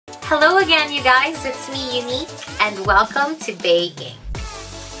Hello again, you guys. It's me, Eunicke, and welcome to Baking.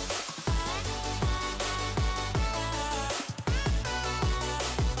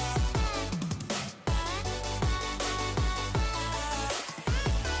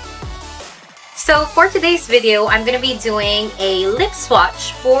 So for today's video, I'm gonna be doing a lip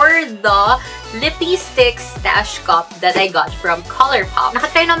swatch for the Lippiestix Stash Cup that I got from Colourpop.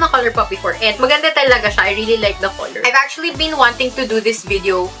 Nakatry na ng Colourpop before and maganda talaga siya. I really like the color. I've actually been wanting to do this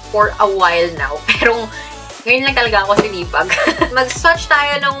video for a while now. Pero ngayon lang talaga ako sinipag. Mag-swatch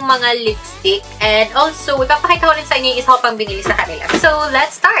tayo ng mga lipstick and also ipapakita ko rin sa inyo yung isa ko pang binili sa kanila. So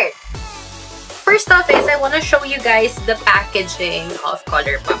let's start! First off is, I want to show you guys the packaging of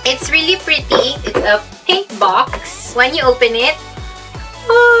Colourpop. It's really pretty. It's a pink box. When you open it,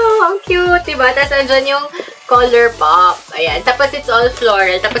 oh, ang cute, diba? Tapos andyan yung Colourpop. Ayan. Tapos it's all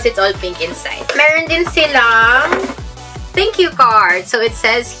floral. Tapos it's all pink inside. Meron din silang thank you card. So it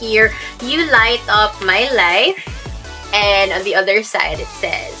says here, you light up my life. And on the other side, it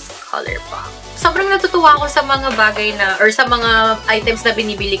says Colourpop. Sobrang natutuwa ako sa mga bagay na, or sa mga items na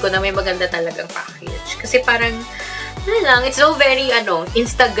binibili ko na may maganda talagang package. Kasi parang, ano lang, it's so very,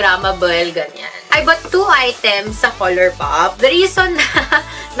 Instagrammable, ganyan. I bought 2 items sa Colourpop. The reason na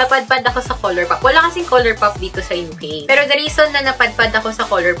napadpad ako sa Colourpop, wala kasing Colourpop dito sa UK. Pero the reason na napadpad ako sa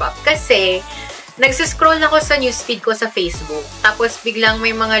Colourpop, kasi nagsiscroll ako sa newsfeed ko sa Facebook. Tapos biglang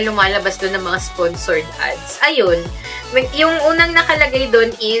may mga lumalabas doon ng mga sponsored ads. Ayun. Yung unang nakalagay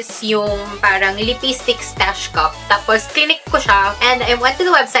doon is yung parang Lippiestix Stash Cup. Tapos clinic ko siya and I went to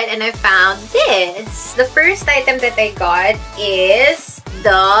the website and I found this. The first item that I got is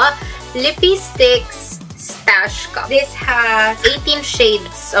the Lippiestix Stash Cup. This has 18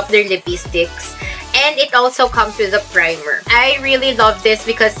 shades of their lipsticks. And it also comes with a primer. I really love this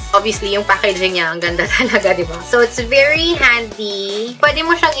because obviously yung packaging niya ang ganda talaga, diba? So it's very handy. Pwede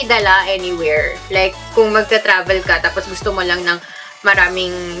mo siyang idala anywhere. Like kung magta-travel ka tapos gusto mo lang ng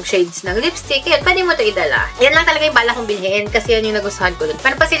maraming shades ng lipstick, yan, pwede mo ito idala. Yan lang talaga yung bala kong bilhin kasi yan yung nagustuhan ko dun.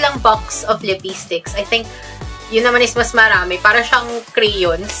 Meron pa silang box of Lippiestix. I think yun naman is mas marami. Para siyang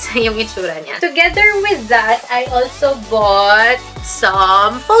crayons yung itsura niya. Together with that, I also bought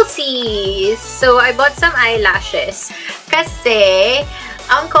some falsies. So, I bought some eyelashes. Kasi,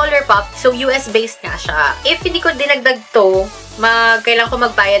 ang Colourpop, so US-based nga siya. If hindi ko dinagdag to, kailangan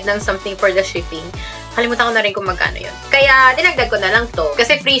ko magbayad ng something for the shipping. Kalimutan ko na rin kung magkano yun. Kaya, dinagdag ko na lang to.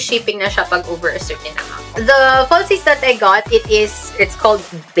 Kasi free shipping na siya pag over a certain amount. The falsies that I got, it's called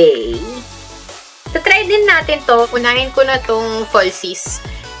Bay. Try din natin to. Unahin ko na tong falsies.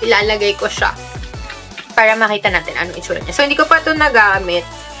 Ilalagay ko siya para makita natin anong itsura niya. So, hindi ko pa ito nagamit.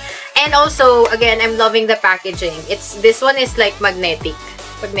 And also, again, I'm loving the packaging. This one is like magnetic.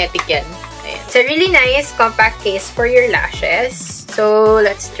 Magnetic yan. Ayan. It's a really nice compact case for your lashes. So,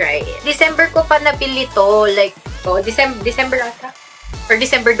 let's try it. December ko pa nabili to. Like, December ata? Or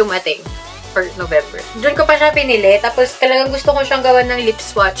December dumating. For November. Doon ko pa siya pinili. Tapos talagang gusto ko siyang gawan ng lip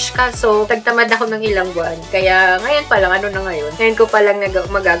swatch. Kaso, tagtamad ako ng ilang buwan. Kaya ngayon pa lang, ngayon? Ngayon ko pa lang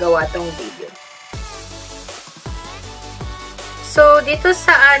magagawa tong video. So, dito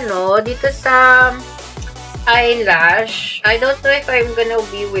sa eyelash, I don't know if I'm gonna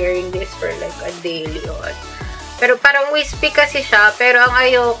be wearing this for like a daily on. Pero parang wispy kasi siya. Pero ang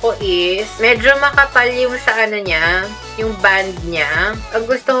ayoko is, medyo makapal yung sa niya, yung band niya. Ang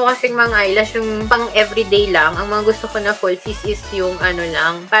gusto ko kasing mga eyelash, yung pang everyday lang. Ang mga gusto ko na falsies is yung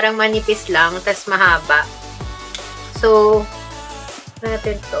lang, parang manipis lang, tas mahaba. So,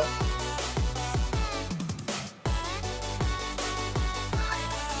 natin to.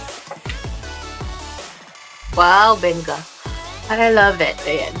 Wow, benga. I love it.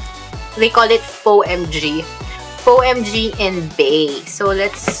 Ayan. They call it Faux MG. Faux MG and Bay. So,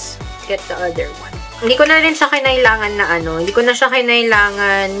 let's get the other one. Hindi ko na rin siya kinailangan na hindi ko na siya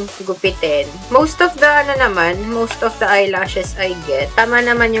kinailangan gupitin. Most of the most of the eyelashes I get, tama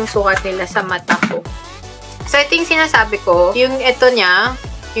naman yung sukat nila sa mata ko. So, ito yung sinasabi ko, yung ito niya,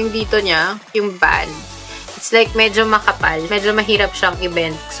 yung dito niya, yung band. It's like medyo makapal. Medyo mahirap siyang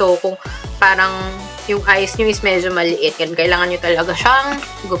i-bend. So, kung parang yung eyes nyo is medyo maliit, kailangan nyo talaga siyang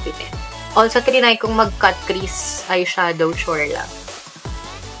gupitin. Also, trinay kong mag-cut crease eyeshadow, sure lang.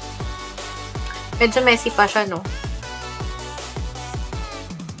 Medyo messy pa siya, no?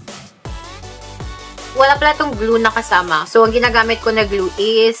 Wala pala itong glue na kasama. So, ang ginagamit ko na glue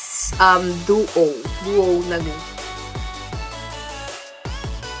is Duo. Duo na glue.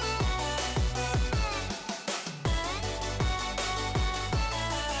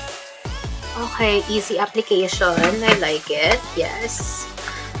 Okay, easy application. I like it. Yes.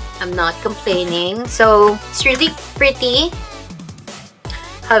 I'm not complaining. So, it's really pretty.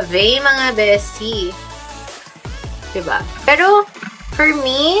 Have mga bestie. Diba? Pero, for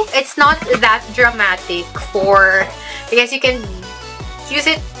me, it's not that dramatic for, I guess you can use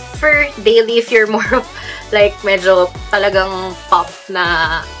it for daily if you're more of, like, medyo talagang pop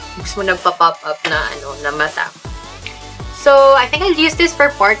na, gusto mo nagpa-pop up na, na mata. So, I think I'll use this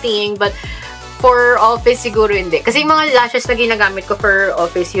for partying, but for office, siguro hindi. Kasi yung mga lashes na ginagamit ko for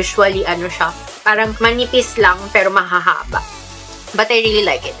office, usually, siya, parang manipis lang, pero mahahaba. But I really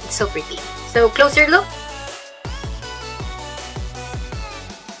like it. It's so pretty. So, closer look.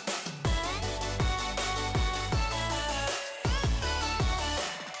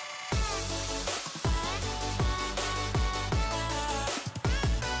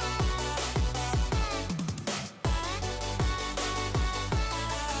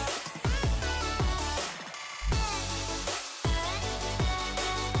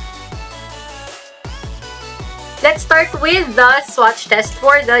 Let's start with the swatch test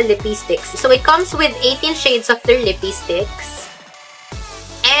for the Lippiestix. So, it comes with 18 shades of their Lippiestix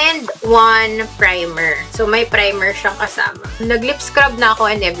and 1 primer. So, may primer siyang kasama. Nag-lip scrub na ako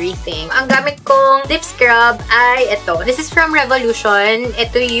and everything. Ang gamit kong lip scrub ay ito. This is from Revolution.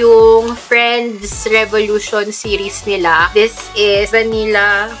 Ito yung Friends Revolution series nila. This is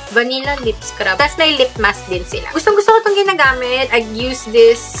vanilla lip scrub. Tapos may lip mask din sila. Gustong-gusto ko itong ginagamit. I use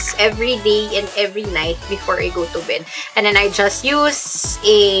this every day and every night before I go to bed. And then I just use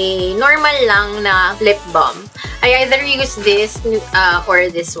a normal lang na lip balm. I either use this or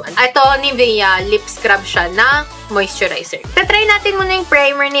this one. Ito, Nivea lip scrub siya na moisturizer. Tatry natin muna yung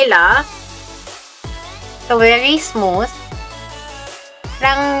primer nila. So, very smooth.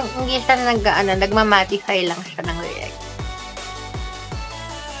 Parang hindi siya nagmamatify lang siya ng react.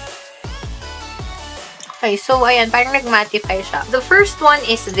 Okay, so ayan, parang nagmatify siya. The first one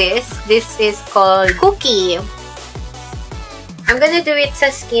is this. This is called Cookie. I'm gonna do it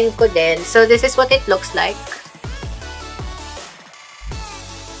sa skin ko din. So, this is what it looks like.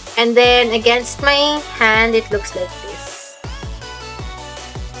 And then, against my hand, it looks like this.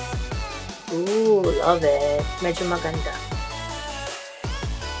 Ooh, love it. Medyo maganda.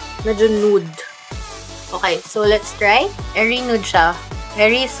 Medyo nude. Okay, so let's try. Very nude siya.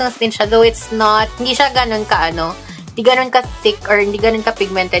 Very smooth din siya. Though it's not, hindi siya ganun ka, hindi ganun ka thick or hindi ganun ka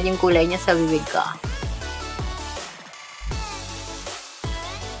pigmented yung kulay niya sa bibig ka.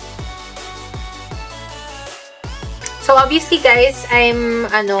 So, obviously, guys,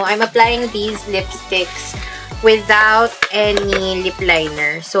 I'm applying these lipsticks without any lip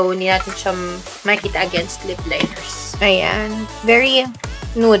liner. So, hindi natin siya makita against lip liners. Ayan. Very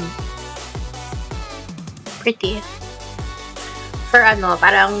nude. Pretty. For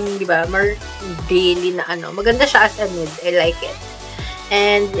parang, di ba, more daily na Maganda siya as a nude. I like it.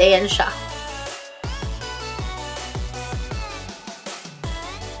 And, ayan siya.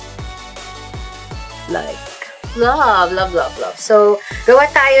 Like, love, love, love, love. So, gawa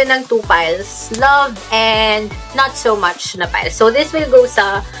tayo ng 2 piles. Love and not so much na pile. So, this will go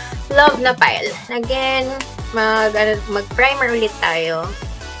sa love na pile. Again, mag-primer ulit tayo.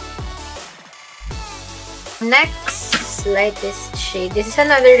 Next, lightest shade. This is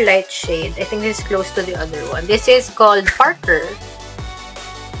another light shade. I think this is close to the other one. This is called Parker.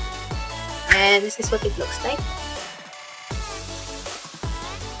 And this is what it looks like.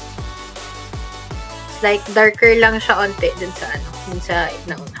 Like, darker lang siya onte dun sa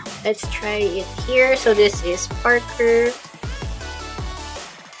nauna. Let's try it here. So, this is Parker.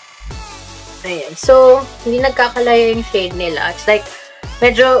 Ayan. So, hindi nagkakalaya yung shade nila. It's like,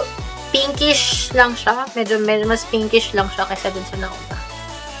 medyo pinkish lang siya. Medyo mas pinkish lang siya kaysa dun sa nauna.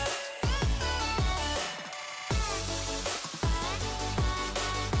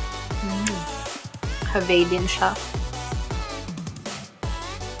 Have din siya.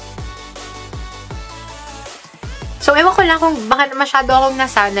 So, ewan ko lang kung baka masyado akong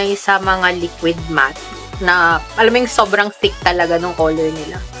nasanay sa mga liquid matte na, alam mo yung sobrang thick talaga ng color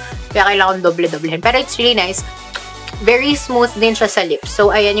nila. Kaya kailangan doble-doblehin. Pero it's really nice. Very smooth din siya sa lips.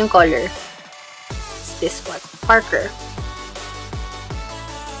 So, ayan yung color. It's this one. Parker.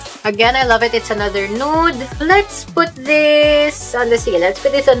 Again, I love it. It's another nude. Let's put this on the seal. Let's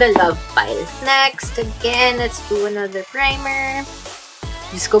put this on the love pile. Next, again, let's do another primer.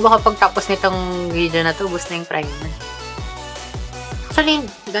 Diyos ko, baka pagtapos nitong video na to, ubos na yung primer. Actually,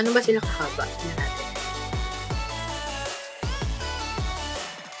 gano'n ba sila kahaba? Tignan natin.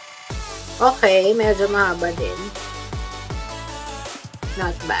 Okay, medyo mahaba din.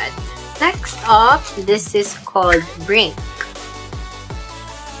 Not bad. Next up, this is called Brink.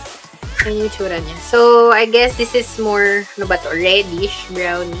 Yan yung tsura niya. So, I guess this is more, ano ba to? Reddish,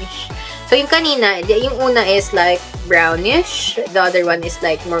 brownish. So, yung kanina, yung una is like brownish. The other one is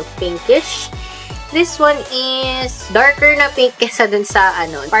like more pinkish. This one is darker na pink kesa dun sa,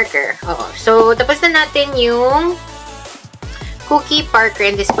 Parker. Oo. So, tapos na natin yung Cookie Parker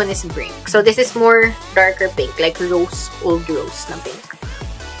and this one is Brink. So, this is more darker pink. Like rose, old rose na pink.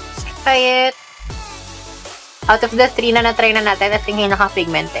 Let's try it. Out of the 3 na na-try na natin, I think yung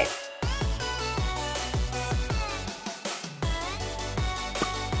naka-pigmented.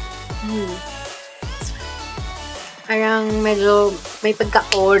 Parang medyo may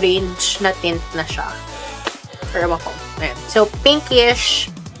pagka-orange na tint na siya. Pero ako. Ayan. So,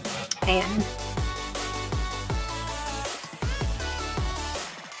 pinkish. Ayan.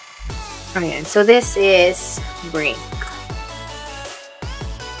 Ayan. So, this is Brink.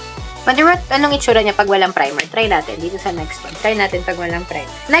 Wonder what, anong itsura niya pag walang primer? Try natin dito sa next one. Try natin pag walang primer.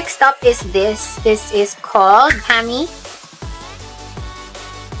 Next up is this. This is called Hammy.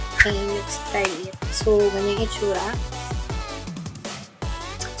 Okay, let's try it. So, ganyan itsura.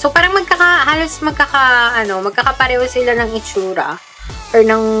 So, parang halos magkakapareho sila ng itsura. Or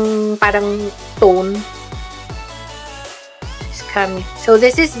ng parang tone. So,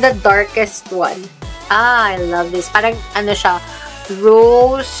 this is the darkest one. I love this. Parang, siya,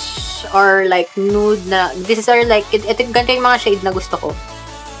 rose or like nude na. These are like, ito ganito yung mga shade na gusto ko.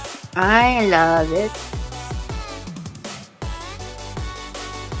 I love it.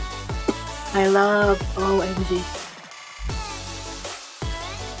 I love OMG.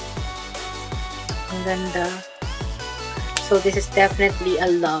 Ang ganda. So, this is definitely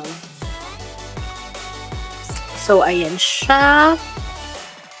a love. So, ayan siya.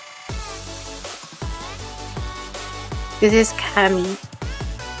 This is Cami.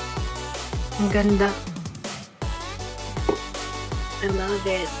 Ang ganda. I love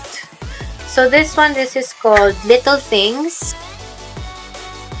it. So, this is called Little Things.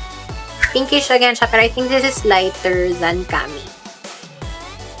 Pinkish again siya, pero I think this is lighter than Cami.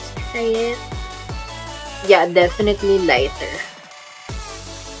 Let's try it. Yeah, definitely lighter.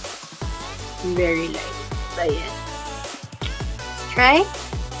 Very light. Ayan. Let's try.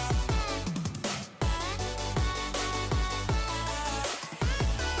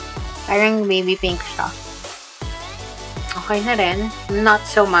 Parang baby pink siya. Okay na rin. Not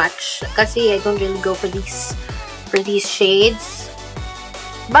so much. Kasi I don't really go for these shades.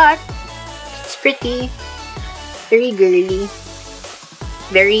 But, it's pretty. Very girly.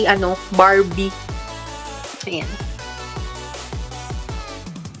 Very, Barbie. Ayan.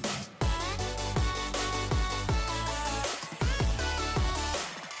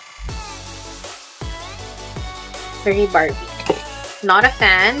 Very Barbie. Not a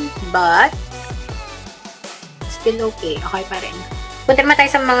fan, but still okay. Okay pa rin. Punta naman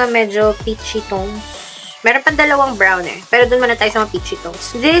tayo sa mga medyo peachy tones. Meron pa dalawang brown eh. Pero dun muna tayo sa mga peachy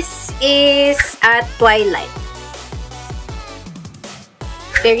tones. This is at Twilight.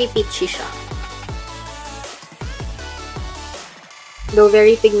 Very peachy siya. Though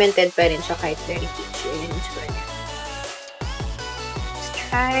very pigmented pa rin siya kahit very peachy. Ayan yung score niya. Let's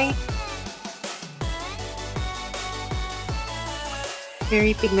try.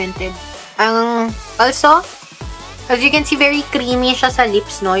 Very pigmented. Also, as you can see, very creamy siya sa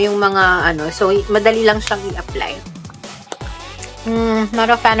lips, no? Yung mga, so, madali lang siyang i-apply. Not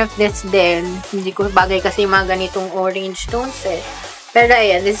a fan of this din. Hindi ko bagay kasi yung mga ganitong orange tones, eh. Pero,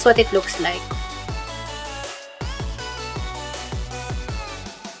 ayan, this is what it looks like.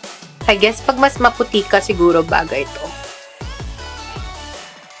 I guess, pag mas maputi ka, siguro bagay ito.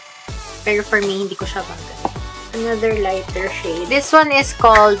 Pero for me, hindi ko siya bagay. Another lighter shade. This one is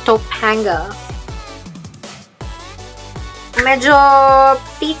called Topanga. Medyo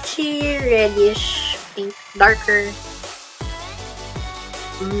peachy, reddish, pink, darker.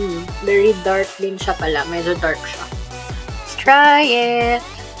 Very dark din siya pala. Medyo dark siya. Let's try it.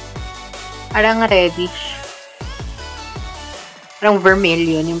 Parang reddish. Parang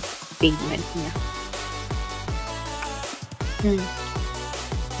vermilion yung pigment niya.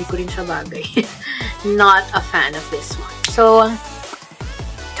 Hindi ko rin siya bagay. Not a fan of this one. So,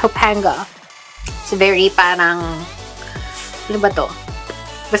 Topanga. It's very parang, ano ba to?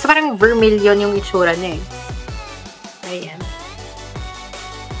 Basta parang vermilion yung itsura niya eh. Ayan.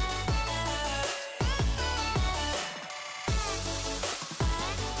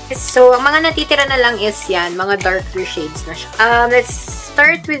 So, ang mga natitira na lang is yan, mga darker shades na siya. Let's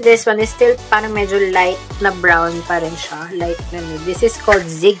start with this one. It's still parang medyo light na brown pa rin siya. Light na nude. This is called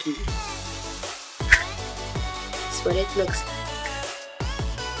Ziggy. That's what it looks like.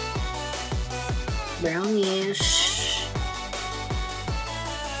 Brownish.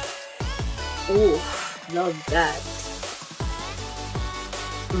 Ooh, love that.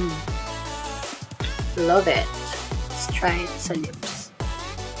 Love it. Let's try it sa lips.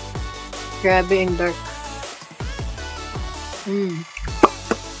 Grabe yung dark.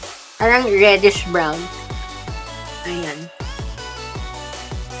 Parang reddish brown. Ayan.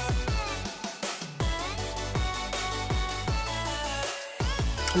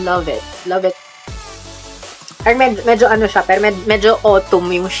 Love it. Love it. Or medyo ano siya, pero medyo autumn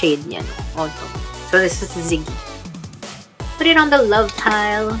yung shade niya. No? Autumn. So, this is Ziggy. Put it on the love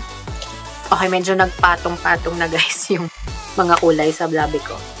tile. Okay, medyo nagpatong-patong na guys yung mga kulay sa labi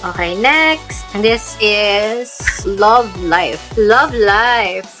ko. Okay, next. This is Love Life. Love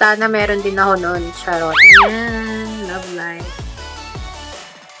Life. Sana meron din ako nun. Charot. Yan. Love Life.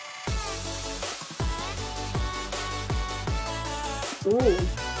 Ooh.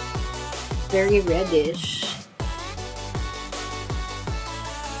 Very reddish.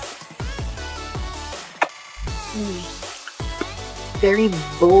 Very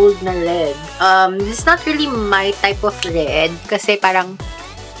bold na red. This is not really my type of red. Kasi parang,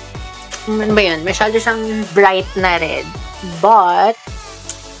 ano ba yun? Masyado siyang bright na red. But,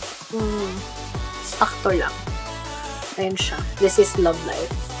 sakto lang. Ayan siya. This is Love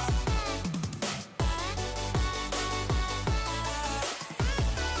Life.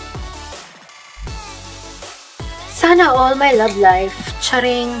 Sana all my love life.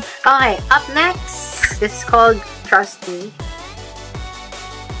 Charing. Okay, up next. This is called Trust Me.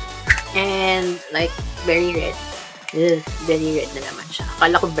 And, like, very red. Ugh, very red na naman siya.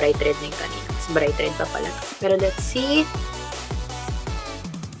 Akala ko bright red na yung kanina. Mas bright red pa pala. Pero let's see.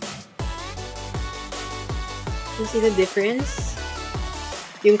 You see the difference?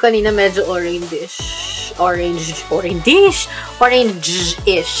 Yung kanina medyo orange-ish. Orange-ish.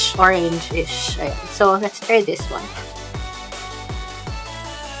 Orange-ish. Ayan. So, let's try this one.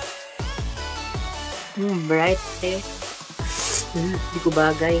 Bright eh. Di ko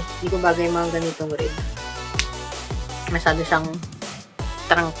bagay. Di ko bagay mga ganitong red. Masyado siyang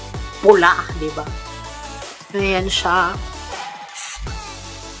tarang pula, di ba? Ayan siya.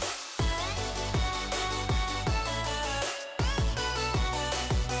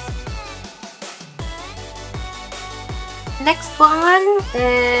 Next one,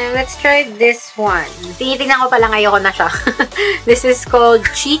 let's try this one. Tinitingnan ko pala ngayon ko na siya. This is called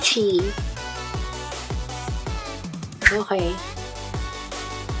Chi-Chi. Okay.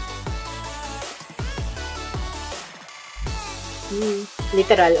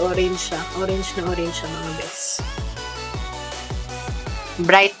 Literal, orange siya. Orange na orange siya, mga best.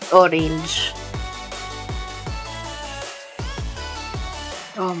 Bright orange.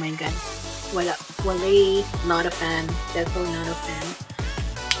 Oh my god. Wala. Not a fan. Definitely not a fan.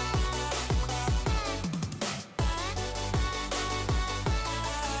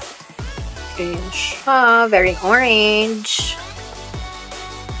 Ayan siya. Very orange.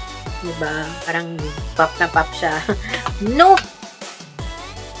 Diba? Parang pop na pop siya. Nope!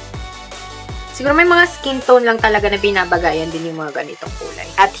 Siguro may mga skin tone lang talaga na binabagayan din yung mga ganitong kulay.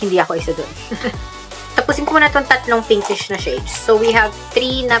 At hindi ako isa dun. Tapusin ko muna itong tatlong pinkish na shades. So, we have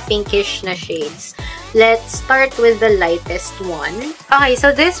 3 na pinkish na shades. Let's start with the lightest one. Okay,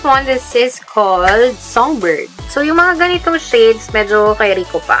 so this is called Songbird. So, yung mga ganitong shades, medyo kay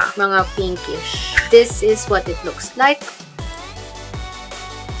Rico pa. Mga pinkish. This is what it looks like.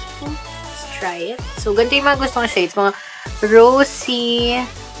 Let's try it. So, ganito yung mga gustong shades. Mga rosy,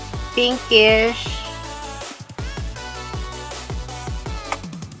 pinkish.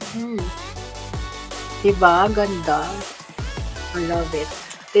 Diba? Ganda. I love it.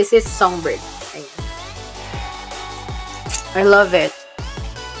 This is Songbird. Ayan. I love it.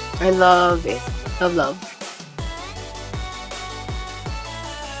 I love it. Love.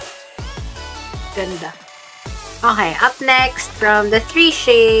 Ganda. Okay, up next from the 3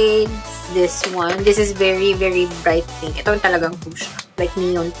 shades. This one. This is very, very bright pink. Ito yung talagang fuchsia. Like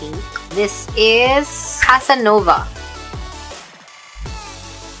neon pink. This is Casanova.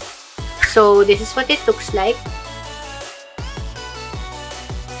 So, this is what it looks like.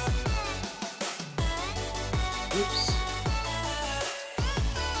 Oops.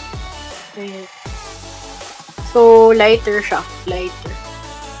 Okay. So, lighter siya. Lighter.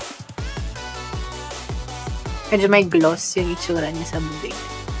 Medyo may gloss yung itsura niya sa bubig.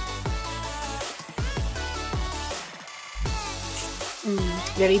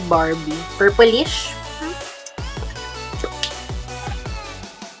 Very Barbie. Purplish.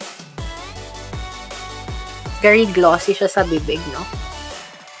 Very glossy siya sa bibig, no?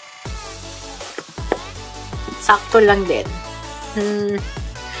 Sakto lang din.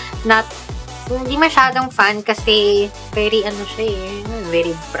 Hindi masyadong fan kasi very ano siya eh.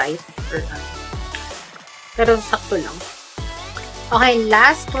 Very bright. Pero sakto lang. Okay,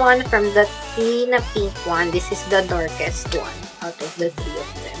 last one from the na pink one. This is the darkest one out of the three of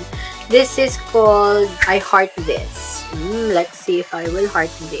them. This is called I Heart This. Let's see if I will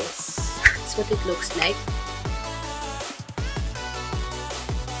heart this. That's what it looks like.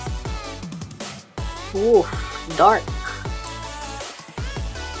 Ooh, dark.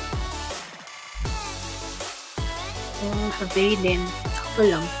 Habay din. Ito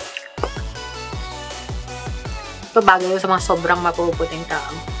lang. Ito bagay sa mga sobrang mapuputing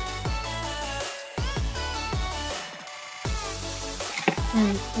tao.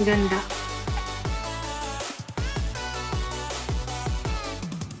 Ganda.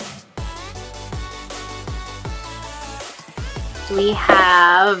 We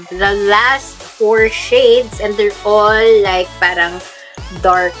have the last 4 shades and they're all like parang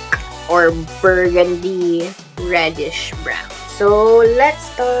dark or burgundy reddish brown. So let's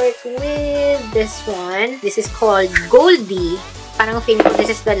start with this one. This is called Goldie. Parang feeling ko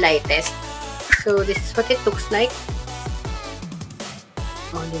this is the lightest. So this is what it looks like.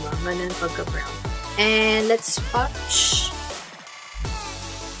 Oh, diba? Ganun pagka-brown. And let's swatch.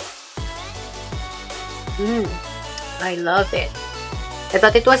 I love it. I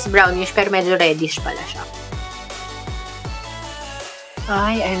thought it was brownish, pero medyo reddish pala siya.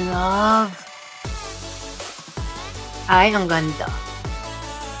 Ay, I love. Ay, ang ganda.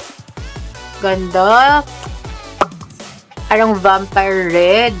 Ganda. Parang vampire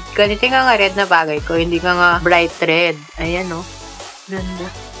red. Ganito nga red na bagay ko. Hindi nga bright red. Ayan, oh. Ganda.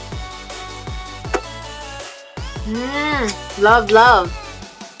 Love, love.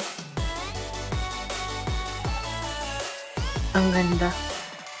 Ang ganda.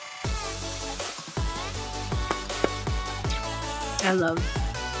 I love.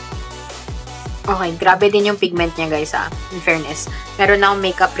 Okay, grabe din yung pigment niya, guys, in fairness. Meron na akong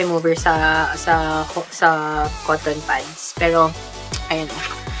makeup remover sa cotton pads. Pero, ayun,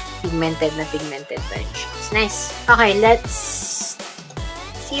 pigmented pa rin siya. It's nice. Okay, let's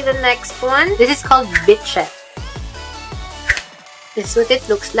see the next one. This is called Bitchet. This is what it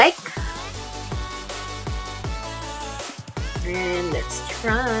looks like. And let's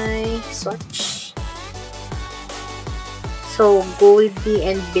try swatch. So, Goldie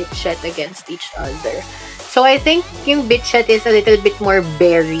and Bitchet against each other. So, I think yung Bitchet is a little bit more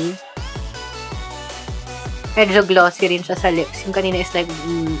berry. Medyo glossy rin siya sa lips. Yung kanina is like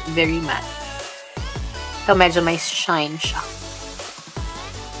very matte. So, medyo may shine siya.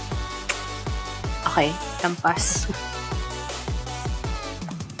 Okay, lampas.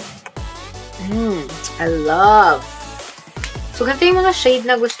 I love. So, ganito yung mga shade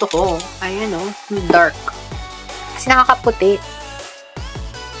na gusto ko. Ayan, oh. Dark. Kasi nakakaputi.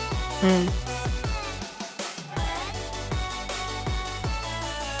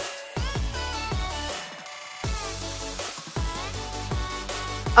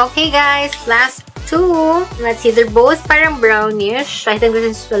 Okay, guys. Last 2. Let's see. They're both parang brownish. I think this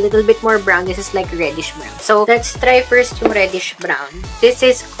is a little bit more brown. This is like reddish brown. So, let's try first yung reddish brown. This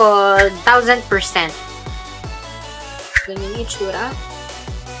is called 1000%. Ganyan yung itsura.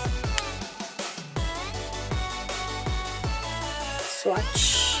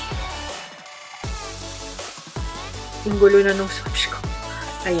 Swatch. Yung gulo na nung swatch ko.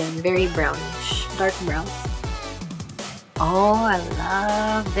 Ayan, very brownish. Dark brown. Oh, I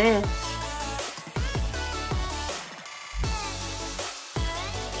love this.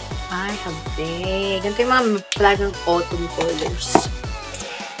 I have big. Ganito yung mga talagang autumn colors.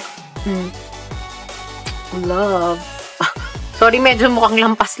 Love. Sorry, medyo mukhang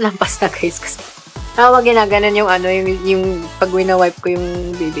lampas-lampas na, guys. Kasi tawag ginaganan yung ano, yung pag wina-wipe ko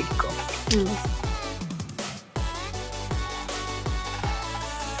yung bibig ko.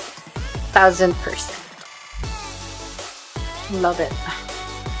 1000%. Love it.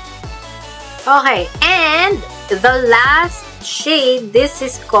 Okay, and the last shade, this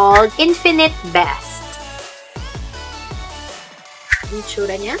is called Infinite Best. Yung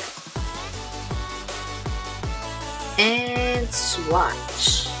tsura niya. And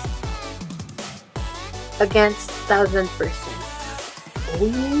swatch. Against 1000%.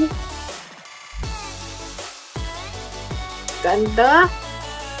 Oh. Ganda.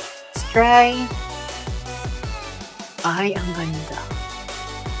 Let's try. Ay, ang ganda.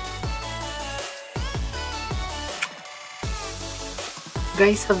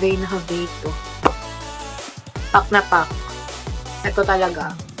 Guys, habay na habay ito. Pack na pack. Ito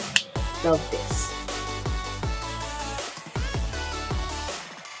talaga. Love this.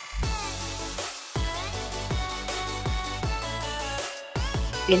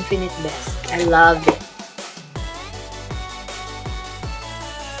 Infinite Best. I love it.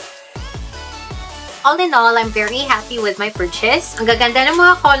 all in all, I'm very happy with my purchase. Ang gaganda ng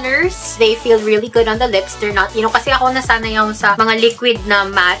mga colors. They feel really good on the lips. They're not, kasi ako nasanay ako sa mga liquid na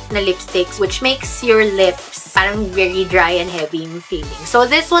matte na lipsticks, which makes your lips parang very dry and heavy yung feeling. So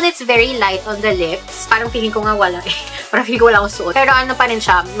this one, it's very light on the lips. Parang feeling ko nga wala eh. Parang feeling ko wala akong suot. Pero ano pa rin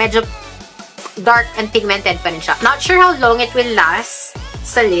siya, medyo dark and pigmented pa rin siya. Not sure how long it will last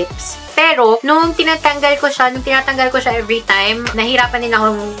sa lips. Pero, nung tinatanggal ko siya every time, nahirapan din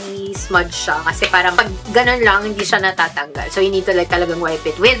akong i-smudge siya. Kasi parang pag ganun lang, hindi siya natatanggal. So, you need to like talagang wipe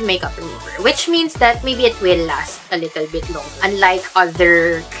it with makeup remover. Which means that maybe it will last a little bit longer. Unlike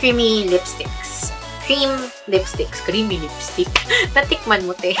other creamy lipsticks. Creamy lipstick. Natikman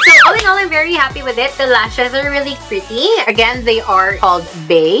mo, te. So, all in all, I'm very happy with it. The lashes are really pretty. Again, they are called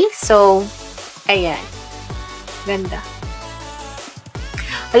Bay. So, ayan. Ganda.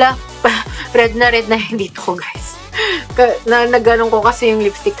 Hala, red na yung dito ko, guys. Naganon ko kasi yung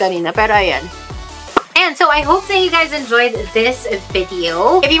lipstick kanina. Pero ayan. And so, I hope that you guys enjoyed this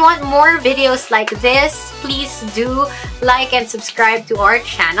video. If you want more videos like this, please do like and subscribe to our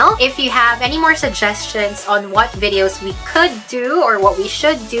channel. If you have any more suggestions on what videos we could do or what we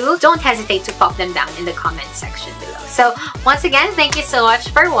should do, don't hesitate to pop them down in the comment section below. So, once again, thank you so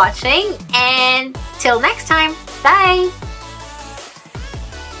much for watching. And till next time, bye!